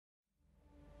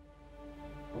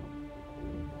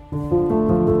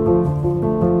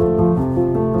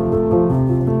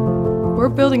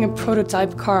building a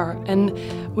prototype car, and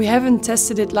we haven't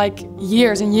tested it like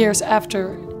years and years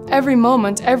after. Every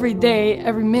moment, every day,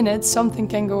 every minute, something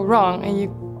can go wrong, and you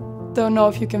don't know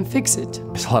if you can fix it.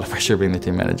 There's a lot of pressure being the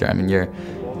team manager. I mean,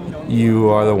 you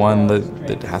are the one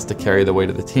that has to carry the weight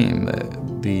of the team.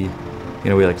 You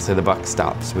know, we like to say the buck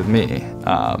stops with me.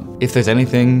 If there's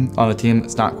anything on a team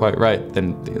that's not quite right,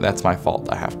 then that's my fault.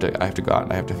 I have to go out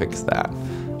and I have to fix that.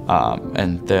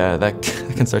 That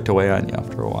can start to weigh on you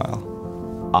after a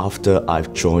while. After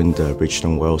I've joined the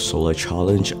Bridgestone World Solar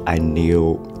Challenge, I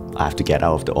knew I have to get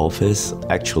out of the office.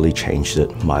 Actually changed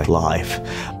my life.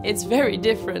 It's very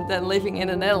different than living in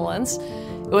the Netherlands.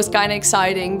 It was kind of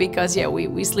exciting because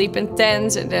we sleep in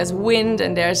tents and there's wind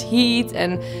and there's heat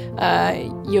and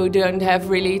you don't have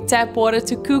really tap water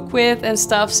to cook with and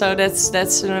stuff, so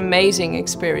that's an amazing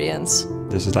experience.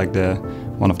 This is like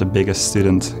one of the biggest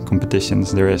student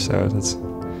competitions there is, so it's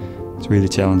really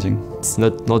challenging. It's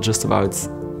not just about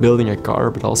building a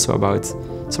car, but also about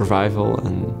survival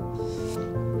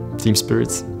and team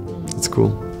spirit. It's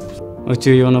cool. 宇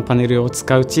宙用のパネルを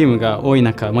使うチームが多い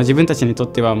中、自分たちにとっ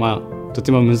てはとて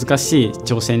も難しい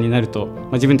挑戦になると、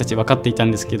自分たち分かっていた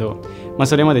んですけど、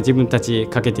それまで自分たち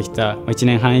かけてきた1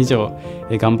年半以上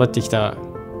頑張ってきた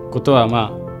ことは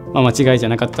間違いじゃ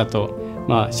なかったと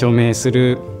証明す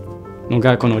るの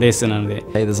がこのレースなので。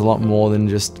There's a lot more than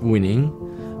just winning,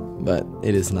 but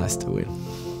it is nice to win.